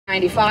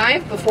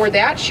1995. Before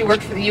that, she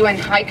worked for the UN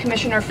High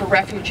Commissioner for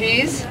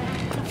Refugees,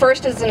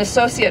 first as an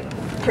associate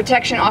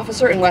protection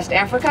officer in West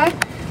Africa,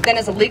 then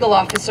as a legal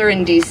officer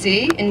in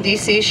DC. In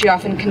DC, she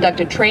often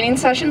conducted training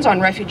sessions on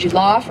refugee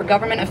law for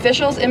government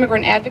officials,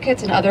 immigrant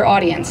advocates, and other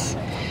audience.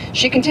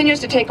 She continues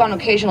to take on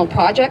occasional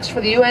projects for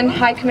the UN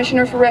High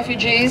Commissioner for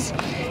Refugees,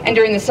 and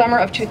during the summer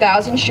of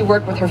 2000, she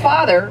worked with her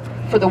father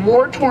for the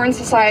War-Torn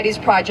Societies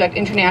Project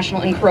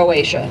International in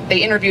Croatia.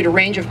 They interviewed a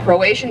range of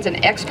Croatians and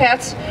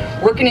expats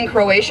working in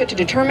Croatia to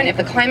determine if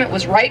the climate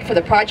was right for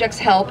the project's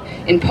help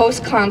in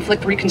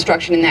post-conflict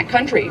reconstruction in that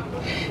country.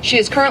 She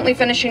is currently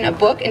finishing a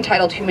book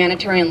entitled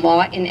Humanitarian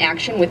Law in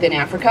Action Within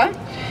Africa,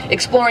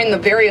 exploring the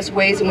various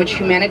ways in which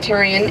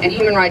humanitarian and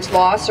human rights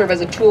law serve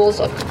as tools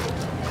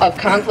of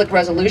conflict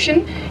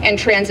resolution and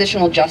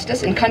transitional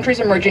justice in countries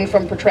emerging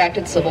from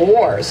protracted civil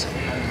wars.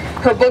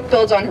 Her book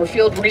builds on her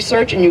field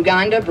research in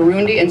Uganda,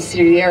 Burundi, and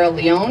Sierra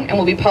Leone, and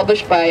will be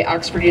published by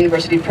Oxford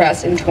University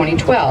Press in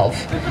 2012.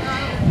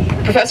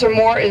 Professor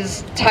Moore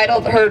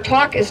her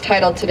talk is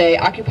titled today,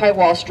 Occupy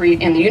Wall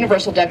Street and the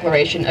Universal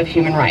Declaration of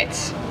Human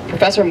Rights.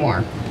 Professor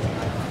Moore.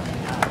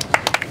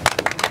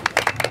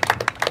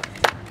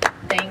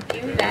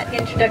 That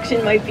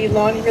introduction might be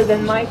longer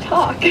than my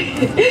talk.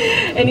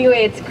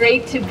 Anyway, it's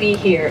great to be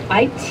here.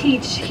 I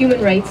teach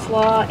human rights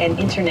law and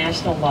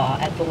international law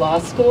at the law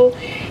school,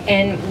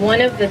 and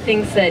one of the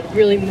things that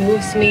really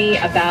moves me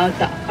about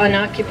the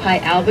Occupy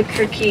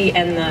Albuquerque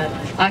and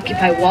the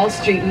Occupy Wall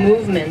Street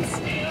movements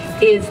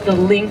is the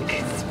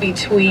links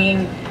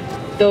between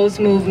those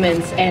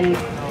movements and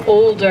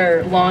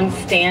older,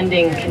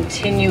 long-standing,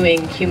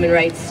 continuing human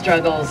rights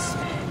struggles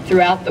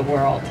throughout the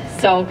world.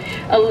 So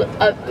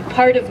a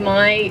part of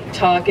my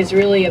talk is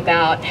really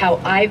about how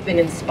I've been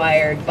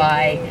inspired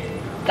by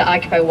the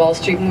Occupy Wall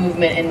Street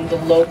movement and the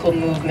local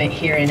movement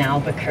here in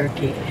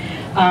Albuquerque.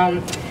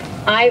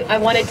 I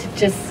wanted to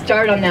just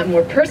start on that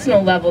more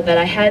personal level, that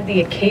I had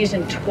the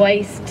occasion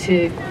twice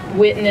to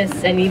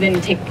witness and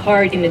even take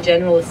part in the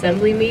General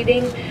Assembly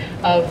meeting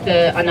of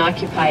the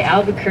Occupy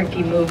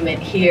Albuquerque movement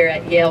here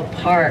at Yale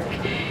Park.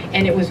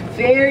 And it was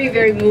very,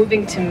 very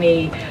moving to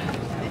me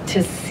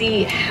to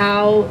see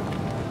how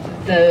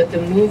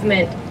the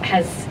movement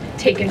has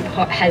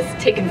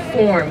taken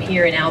form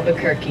here in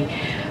Albuquerque.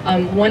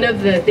 One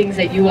of the things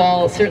that you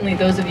all, certainly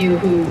those of you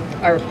who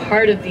are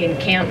part of the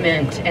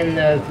encampment and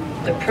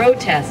the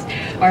protest,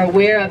 are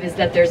aware of is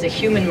that there's a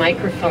human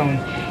microphone,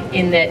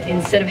 in that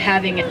instead of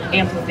having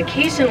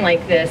amplification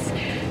like this,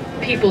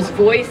 people's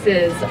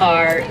voices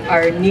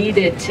are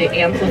needed to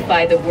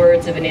amplify the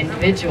words of an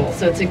individual.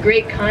 So it's a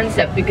great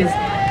concept because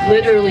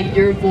literally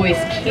your voice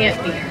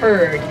can't be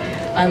heard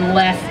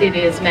unless it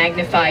is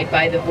magnified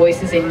by the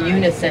voices in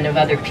unison of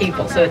other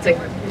people. So it's a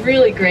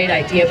really great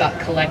idea about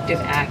collective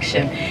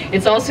action.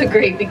 It's also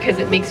great because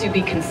it makes you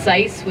be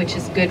concise, which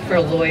is good for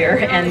a lawyer,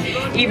 and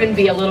even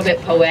be a little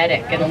bit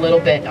poetic and a little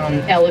bit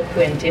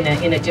eloquent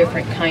in a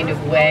different kind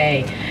of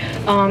way.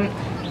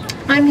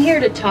 I'm here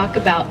to talk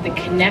about the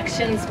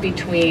connections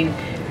between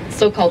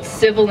so-called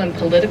civil and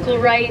political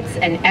rights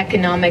and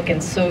economic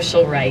and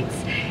social rights.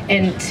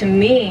 And to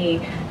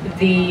me,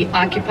 the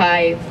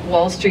Occupy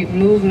Wall Street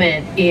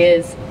movement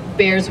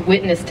bears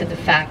witness to the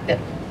fact that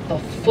the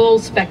full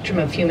spectrum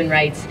of human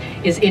rights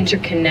is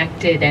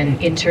interconnected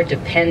and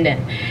interdependent.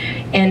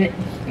 And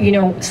you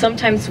know,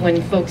 sometimes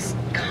when folks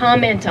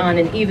comment on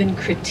and even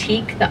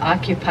critique the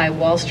Occupy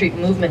Wall Street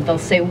movement, they'll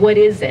say, what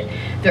is it?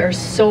 There are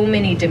so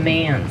many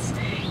demands.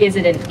 Is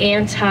it an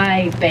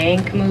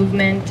anti-bank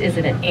movement? Is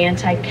it an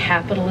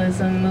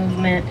anti-capitalism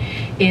movement?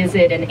 Is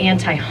it an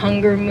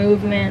anti-hunger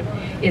movement?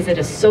 Is it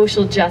a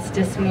social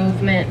justice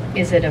movement?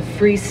 Is it a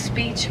free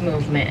speech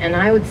movement? And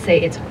I would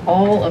say it's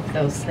all of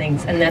those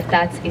things, and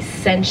that's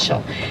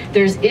essential.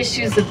 There's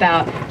issues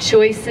about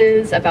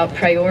choices, about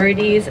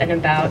priorities, and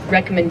about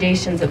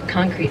recommendations of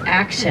concrete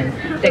action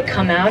that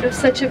come out of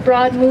such a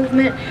broad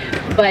movement,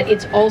 but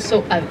it's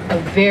also a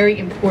very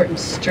important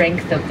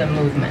strength of the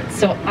movement.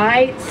 So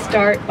I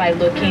start by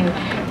looking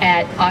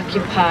at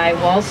Occupy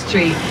Wall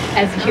Street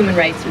as a human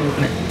rights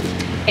movement.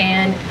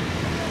 And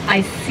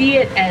I see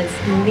it as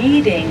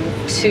leading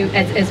to,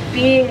 as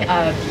being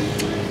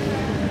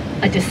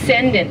a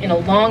descendant in a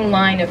long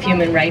line of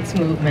human rights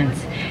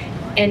movements.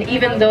 And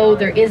even though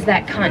there is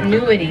that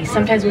continuity,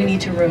 sometimes we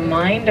need to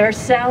remind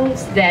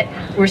ourselves that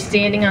we're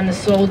standing on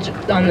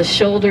the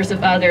shoulders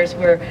of others,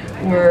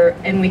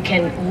 and we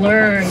can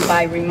learn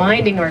by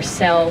reminding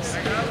ourselves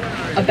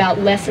about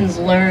lessons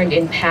learned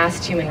in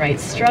past human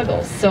rights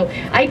struggles. So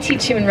I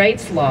teach human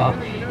rights law,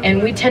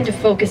 and we tend to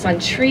focus on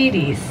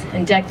treaties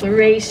and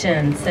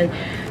declarations and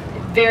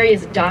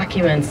various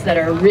documents that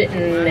are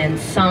written and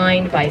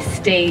signed by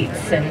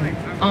states and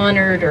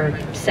honored, or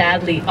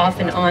sadly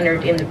often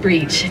honored in the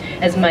breach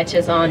as much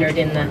as honored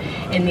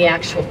in the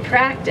actual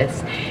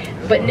practice.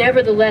 But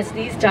nevertheless,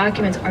 these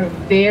documents are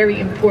very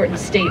important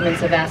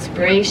statements of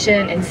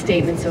aspiration and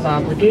statements of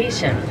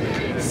obligation.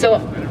 So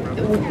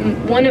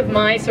one of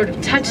my sort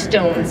of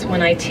touchstones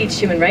when I teach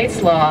human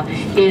rights law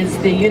is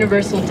the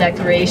Universal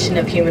Declaration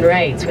of Human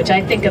Rights, which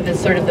I think of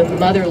as sort of the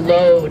mother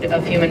lode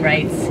of human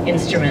rights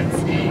instruments.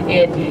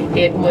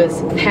 It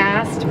was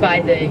passed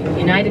by the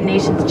United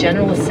Nations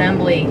General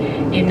Assembly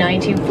in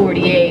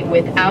 1948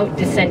 without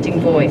dissenting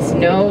voice.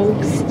 No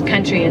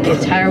country in the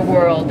entire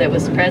world that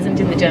was present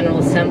in the General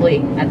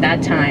Assembly at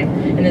that time,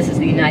 and this is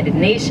the United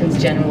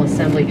Nations General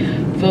Assembly,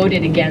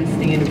 voted against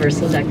the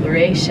Universal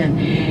Declaration.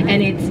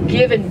 And it's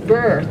given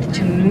birth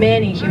to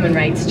many human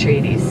rights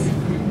treaties,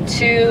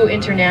 2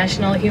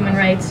 international human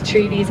rights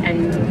treaties,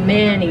 and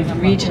many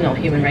regional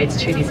human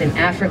rights treaties in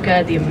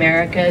Africa, the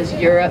Americas,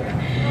 Europe,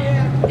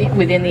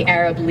 within the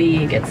Arab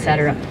League,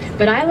 etc.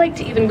 But I like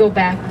to even go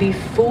back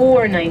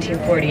before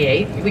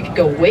 1948. We could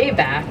go way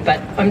back, but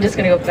I'm just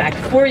going to go back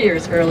 4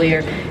 years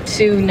earlier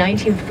to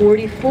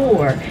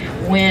 1944,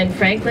 when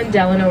Franklin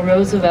Delano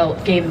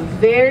Roosevelt gave a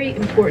very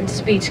important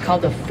speech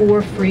called the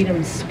 4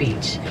 Freedoms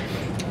speech.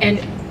 And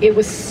it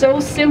was so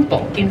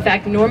simple. In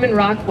fact, Norman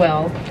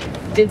Rockwell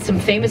did some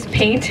famous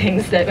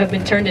paintings that have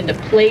been turned into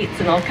plates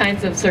and all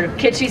kinds of sort of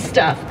kitschy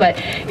stuff, but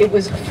it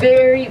was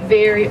very,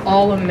 very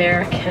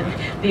all-American,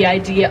 the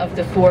idea of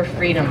the 4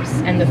 freedoms.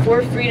 And the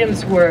 4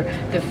 freedoms were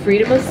the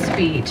freedom of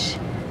speech,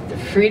 the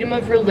freedom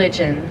of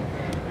religion,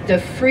 the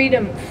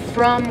freedom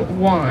from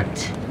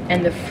want,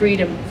 and the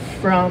freedom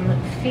from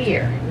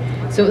fear.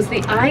 So it was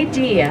the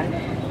idea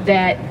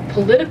that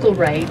political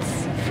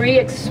rights, free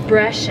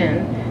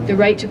expression, the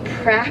right to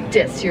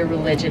practice your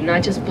religion,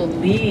 not just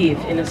believe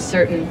in a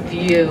certain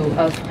view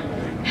of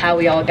how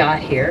we all got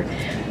here,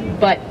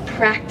 but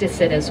practice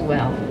it as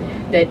well.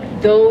 That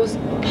those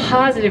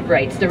positive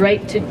rights, the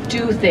right to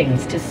do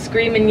things, to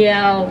scream and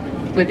yell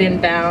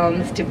within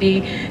bounds,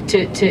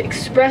 to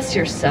express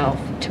yourself,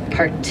 to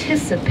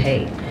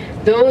participate,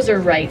 those are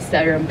rights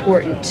that are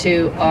important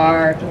to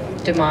our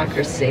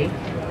democracy.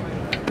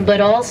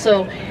 But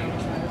also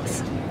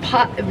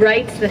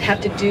rights that have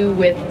to do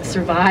with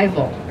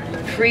survival.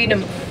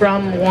 Freedom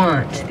from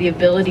want, the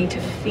ability to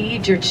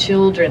feed your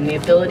children, the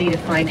ability to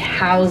find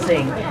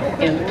housing,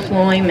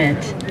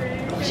 employment,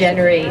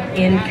 generate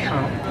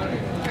income,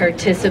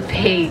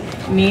 participate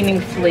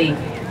meaningfully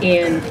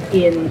in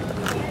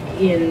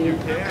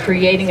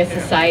creating a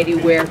society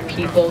where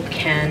people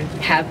can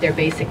have their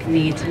basic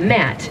needs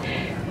met.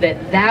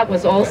 That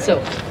was also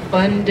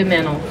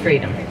fundamental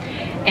freedom.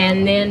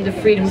 And then the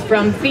freedom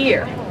from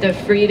fear, the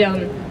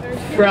freedom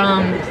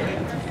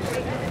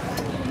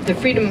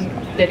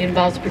that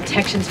involves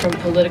protections from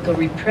political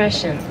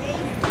repression,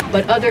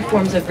 but other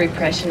forms of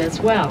repression as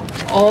well.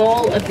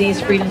 All of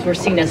these freedoms were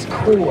seen as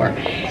core.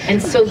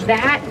 And so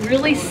that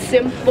really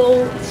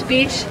simple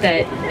speech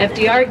that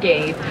FDR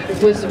gave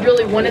was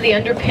really one of the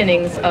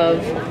underpinnings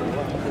of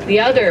the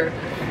other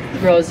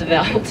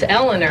Roosevelt,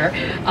 Eleanor,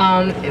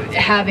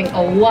 having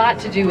a lot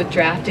to do with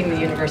drafting the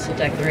Universal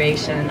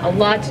Declaration, a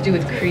lot to do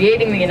with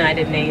creating the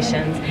United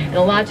Nations, and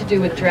a lot to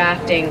do with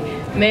drafting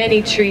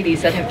many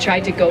treaties that have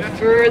tried to go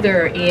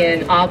further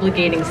in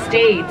obligating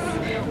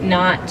states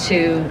not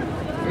to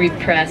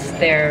repress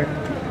their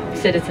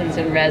citizens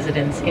and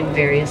residents in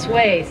various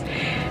ways.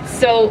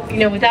 So, you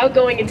know, without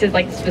going into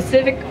like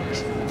specific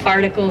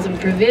articles and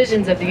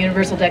provisions of the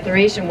Universal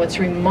Declaration, what's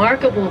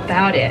remarkable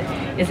about it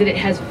is that it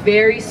has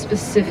very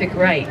specific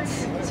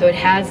rights. So it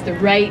has the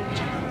right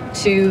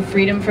to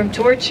freedom from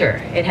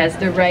torture. It has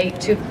the right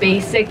to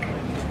basic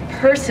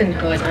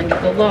personhood under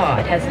the law.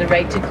 It has the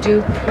right to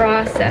due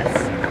process,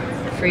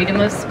 freedom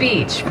of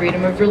speech,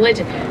 freedom of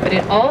religion. But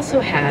it also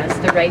has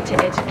the right to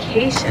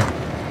education,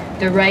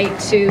 the right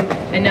to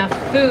enough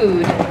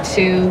food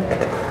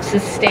to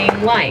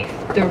sustain life,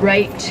 the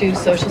right to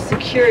Social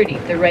Security,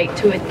 the right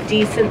to a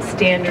decent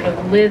standard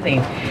of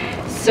living.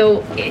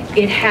 So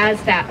it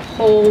has that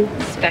whole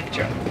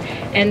spectrum.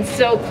 And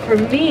so for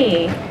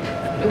me,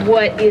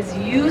 what is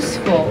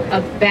useful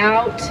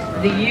about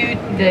the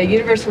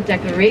Universal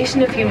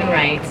Declaration of Human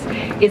Rights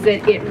is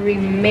that it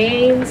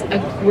remains a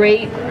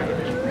great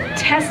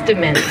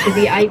testament to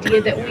the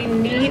idea that we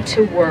need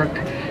to work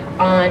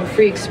on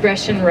free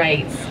expression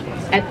rights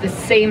at the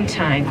same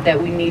time that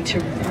we need to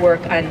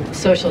work on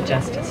social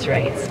justice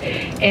rights.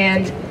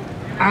 And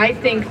I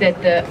think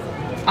that the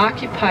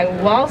Occupy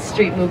Wall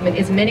Street movement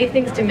is many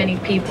things to many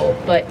people,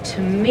 but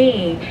to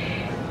me,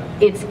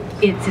 its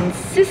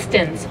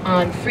insistence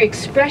on free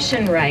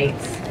expression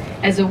rights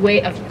as a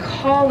way of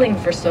calling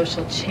for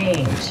social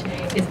change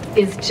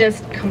is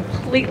just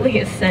completely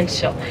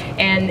essential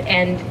and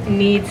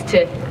needs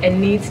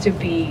to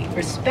be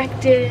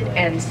respected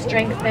and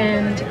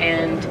strengthened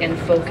and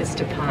focused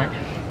upon.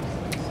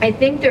 I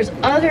think there's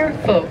other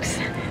folks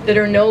that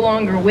are no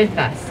longer with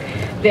us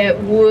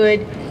that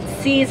would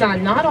seize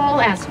on not all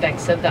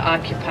aspects of the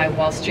Occupy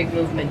Wall Street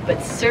movement,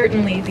 but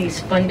certainly these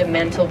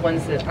fundamental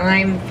ones that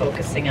I'm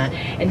focusing on.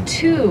 And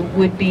two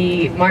would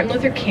be Martin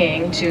Luther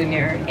King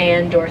Jr.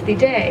 and Dorothy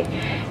Day.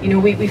 You know,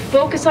 we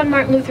focus on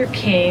Martin Luther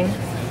King.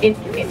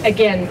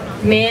 Again,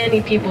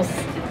 many people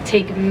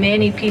take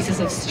many pieces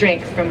of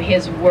strength from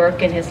his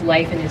work and his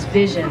life and his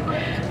vision.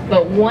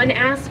 But one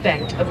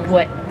aspect of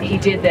what he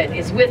did that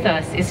is with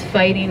us is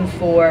fighting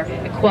for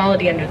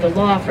equality under the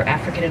law for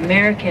African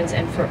Americans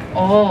and for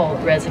all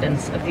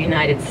residents of the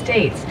United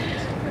States.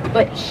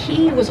 But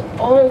he was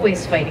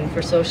always fighting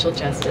for social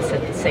justice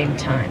at the same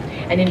time.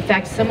 And in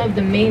fact, some of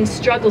the main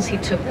struggles he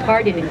took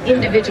part in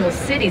individual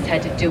cities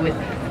had to do with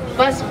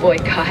bus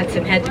boycotts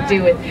and had to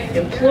do with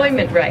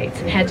employment rights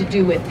and had to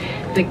do with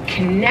the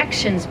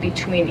connections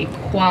between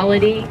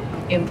equality,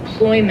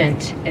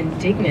 employment, and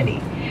dignity.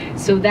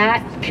 So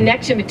that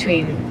connection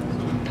between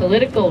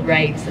political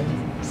rights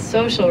and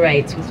social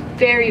rights was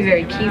very,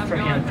 very key for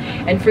him.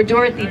 And for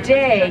Dorothy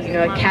Day, you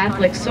know, a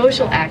Catholic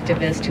social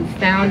activist who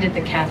founded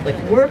the Catholic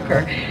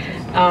Worker,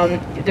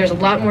 there's a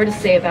lot more to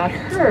say about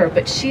her,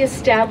 but she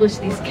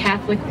established these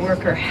Catholic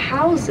worker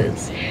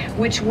houses,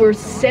 which were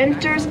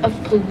centers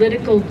of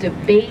political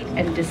debate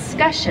and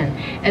discussion,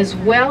 as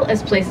well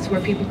as places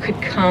where people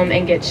could come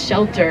and get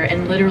shelter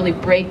and literally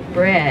break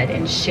bread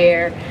and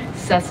share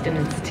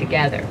sustenance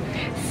together.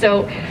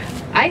 So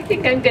I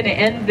think I'm going to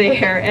end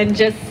there and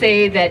just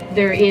say that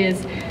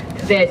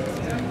that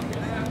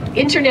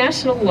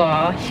international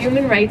law,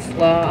 human rights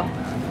law,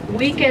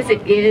 weak as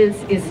it is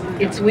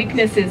its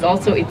weakness is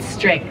also its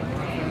strength.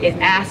 It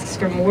asks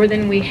for more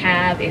than we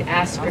have. It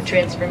asks for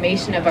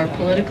transformation of our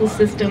political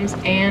systems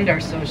and our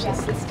social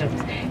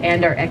systems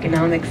and our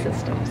economic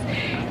systems.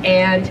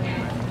 And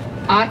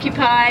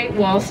Occupy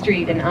Wall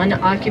Street and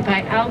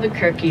Occupy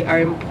Albuquerque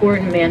are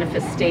important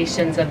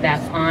manifestations of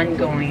that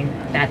ongoing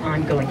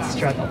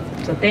struggle.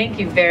 So thank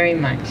you very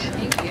much.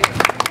 Thank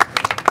you.